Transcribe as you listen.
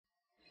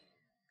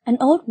An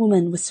old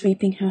woman was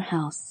sweeping her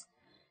house,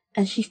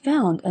 and she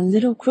found a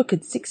little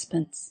crooked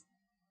sixpence.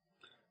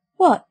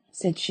 "What,"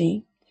 said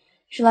she,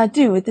 "shall I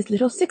do with this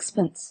little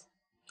sixpence?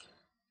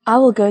 I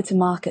will go to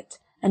market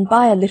and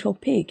buy a little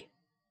pig."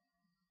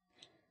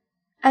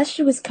 As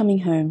she was coming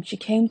home she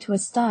came to a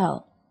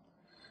stile,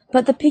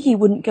 but the piggy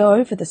wouldn't go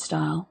over the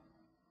stile.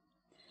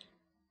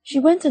 She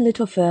went a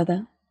little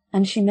further,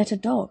 and she met a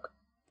dog.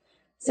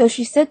 So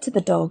she said to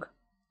the dog,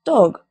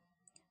 "Dog,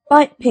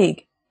 bite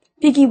pig.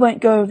 Piggy won't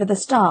go over the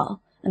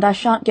stile, and I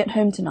shan't get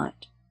home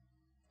tonight."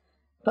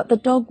 But the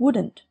dog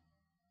wouldn't.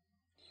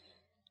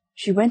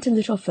 She went a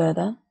little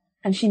further,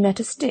 and she met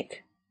a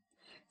stick.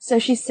 So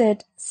she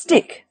said,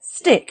 "Stick,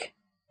 stick,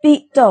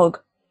 beat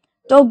dog.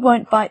 Dog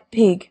won't bite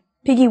pig.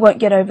 Piggy won't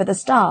get over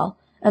the stile,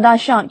 and I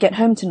shan't get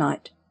home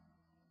tonight."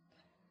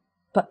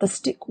 But the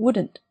stick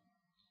wouldn't.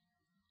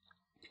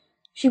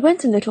 She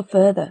went a little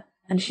further,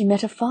 and she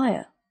met a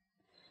fire.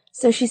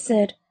 So she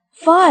said,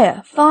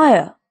 "Fire,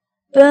 fire,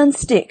 burn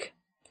stick.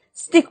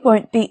 Stick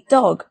won't beat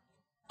dog.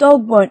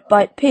 Dog won't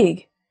bite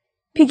pig.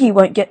 Piggy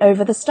won't get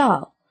over the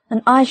stile,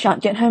 and I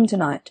shan't get home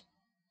tonight."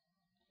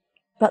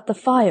 But the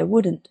fire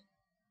wouldn't.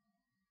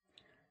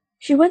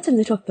 She went a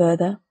little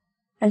further,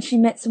 and she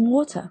met some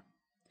water.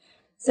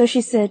 So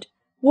she said,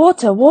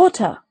 "Water,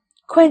 water,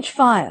 quench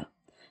fire.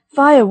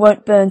 Fire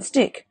won't burn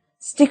stick.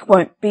 Stick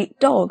won't beat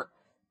dog.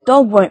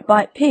 Dog won't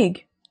bite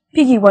pig.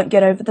 Piggy won't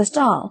get over the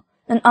stile,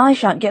 and I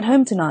shan't get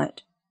home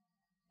tonight."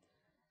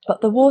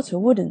 But the water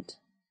wouldn't.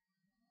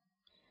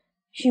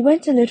 She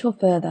went a little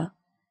further,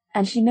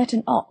 and she met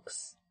an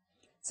ox.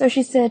 So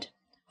she said,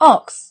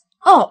 "Ox,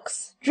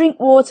 ox, drink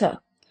water.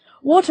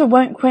 Water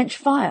won't quench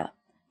fire.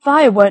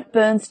 Fire won't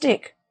burn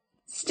stick.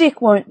 Stick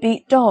won't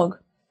beat dog.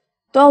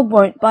 Dog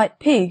won't bite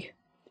pig.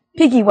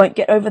 Piggy won't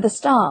get over the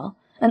stile,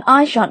 and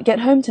I shan't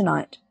get home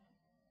tonight."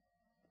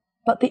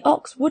 But the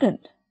ox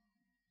wouldn't.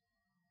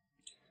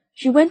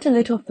 She went a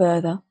little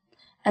further,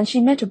 and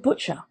she met a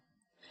butcher.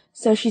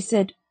 So she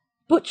said,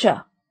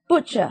 "Butcher,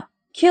 butcher,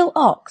 kill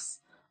ox.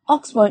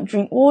 Ox won't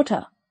drink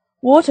water.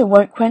 Water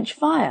won't quench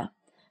fire.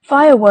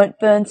 Fire won't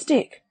burn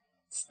stick.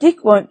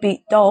 Stick won't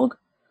beat dog.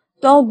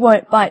 Dog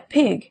won't bite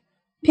pig.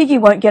 Piggy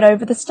won't get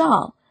over the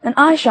stile, and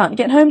I shan't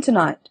get home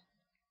tonight."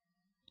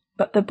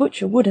 But the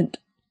butcher wouldn't.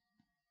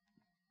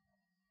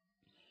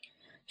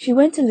 She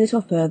went a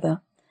little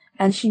further,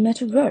 and she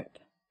met a rope.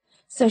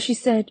 So she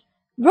said,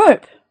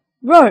 "Rope,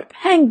 rope,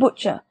 hang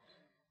butcher.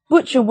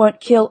 Butcher won't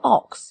kill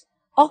ox.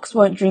 Ox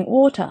won't drink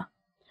water.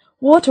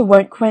 Water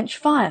won't quench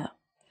fire.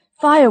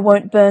 Fire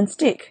won't burn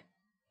stick.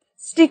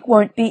 Stick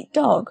won't beat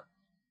dog.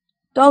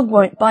 Dog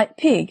won't bite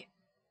pig.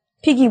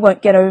 Piggy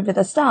won't get over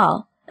the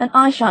stile, and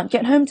I shan't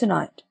get home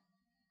tonight."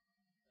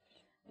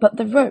 But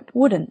the rope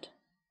wouldn't.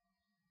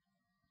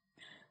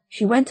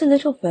 She went a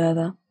little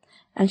further,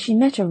 and she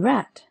met a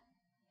rat.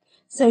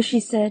 So she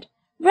said,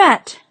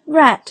 "Rat,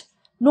 rat,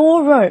 gnaw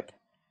rope.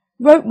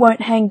 Rope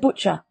won't hang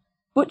butcher.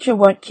 Butcher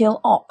won't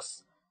kill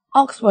ox.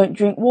 Ox won't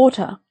drink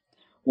water.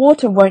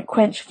 Water won't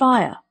quench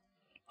fire.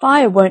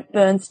 Fire won't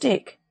burn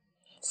stick.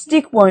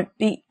 Stick won't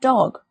beat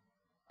dog.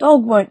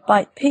 Dog won't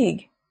bite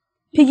pig.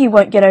 Piggy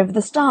won't get over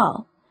the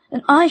stile,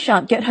 and I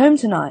shan't get home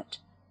tonight."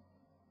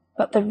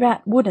 But the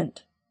rat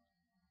wouldn't.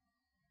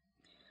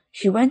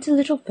 She went a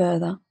little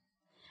further,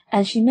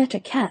 and she met a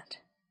cat.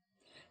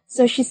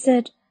 So she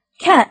said,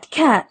 "Cat,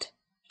 cat,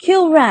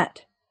 kill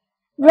rat.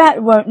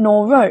 Rat won't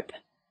gnaw rope.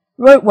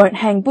 Rope won't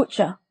hang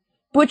butcher.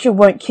 Butcher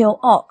won't kill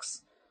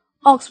ox.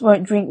 Ox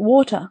won't drink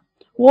water.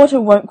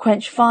 Water won't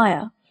quench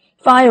fire.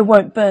 Fire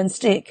won't burn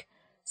stick.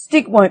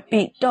 Stick won't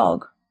beat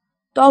dog.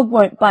 Dog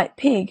won't bite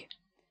pig.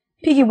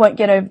 Piggy won't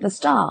get over the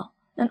stile,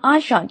 and I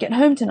shan't get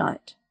home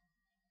tonight."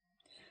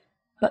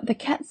 But the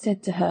cat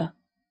said to her,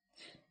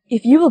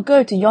 "If you will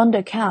go to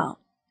yonder cow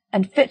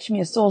and fetch me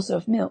a saucer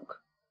of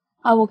milk,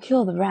 I will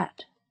kill the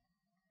rat."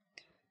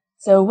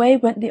 So away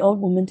went the old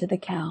woman to the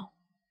cow.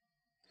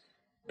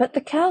 But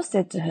the cow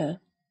said to her,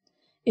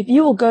 "If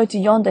you will go to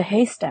yonder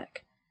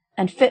haystack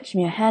and fetch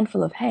me a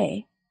handful of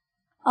hay,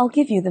 I'll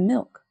give you the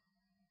milk."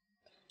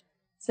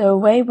 So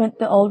away went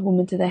the old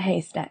woman to the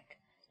haystack,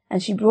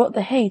 and she brought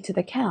the hay to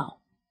the cow.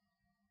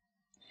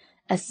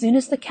 As soon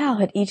as the cow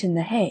had eaten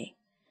the hay,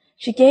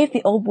 she gave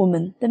the old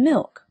woman the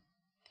milk,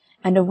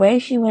 and away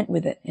she went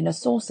with it in a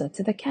saucer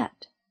to the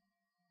cat.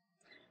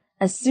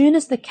 As soon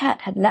as the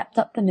cat had lapped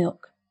up the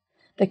milk,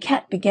 the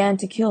cat began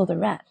to kill the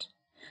rat.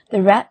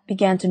 The rat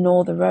began to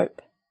gnaw the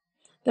rope.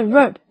 The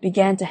rope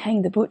began to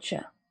hang the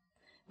butcher.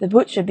 The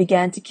butcher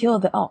began to kill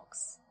the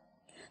ox.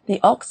 The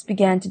ox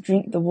began to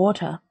drink the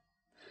water.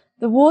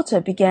 The water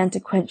began to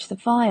quench the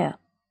fire.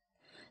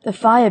 The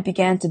fire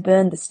began to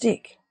burn the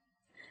stick.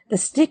 The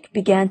stick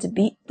began to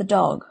beat the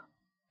dog.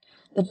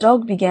 The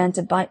dog began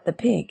to bite the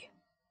pig.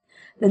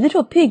 The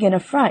little pig in a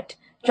fright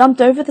jumped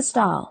over the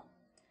stile.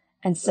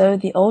 And so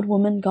the old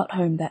woman got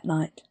home that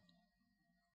night.